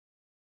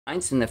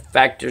And the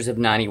factors of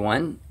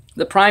 91,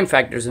 the prime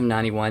factors of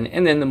 91,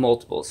 and then the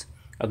multiples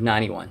of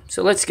 91.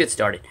 So let's get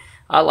started.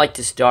 I like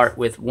to start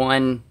with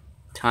 1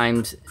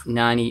 times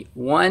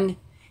 91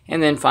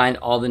 and then find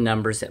all the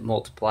numbers that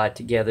multiply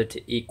together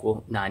to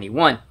equal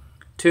 91.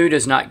 2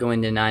 does not go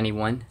into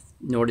 91,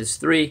 nor does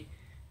 3,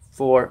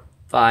 4,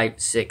 5,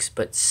 6,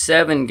 but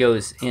 7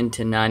 goes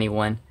into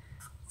 91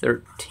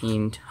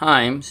 13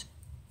 times.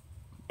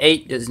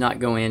 8 does not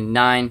go in,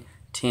 9,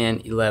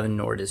 10, 11,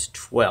 nor does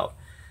 12.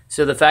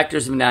 So the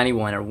factors of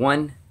 91 are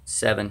 1,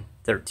 7,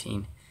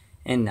 13,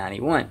 and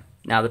 91.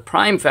 Now the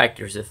prime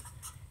factors of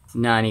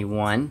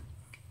 91,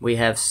 we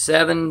have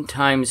 7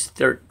 times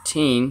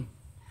 13.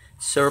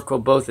 Circle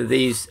both of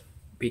these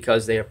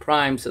because they are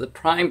prime. So the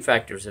prime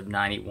factors of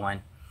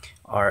 91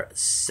 are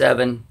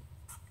 7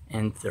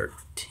 and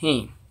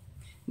 13.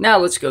 Now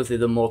let's go through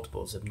the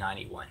multiples of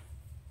 91.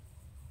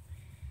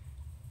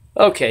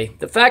 Okay,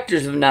 the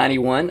factors of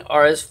 91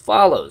 are as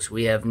follows.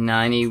 We have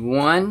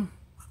 91,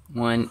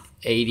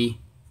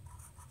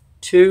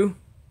 182,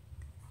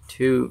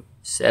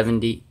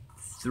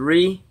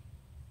 273,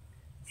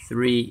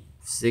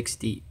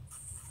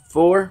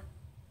 364,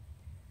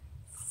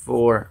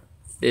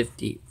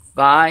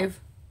 455,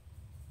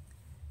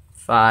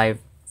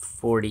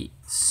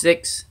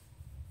 546,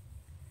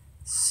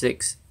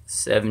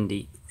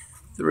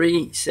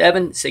 673,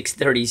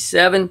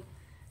 637,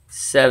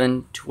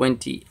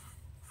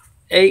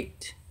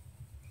 728,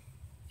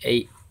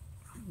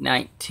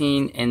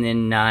 819, and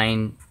then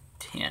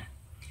 910.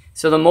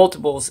 So the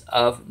multiples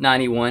of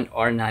 91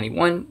 are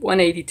 91,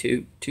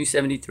 182,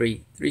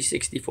 273,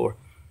 364,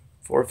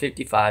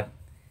 455,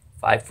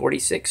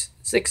 546,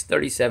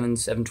 637,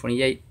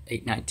 728,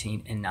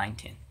 819, and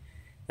 910.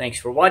 Thanks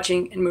for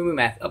watching, and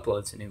MooMooMath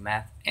uploads a new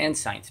math and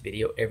science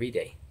video every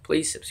day.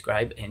 Please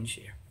subscribe and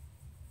share.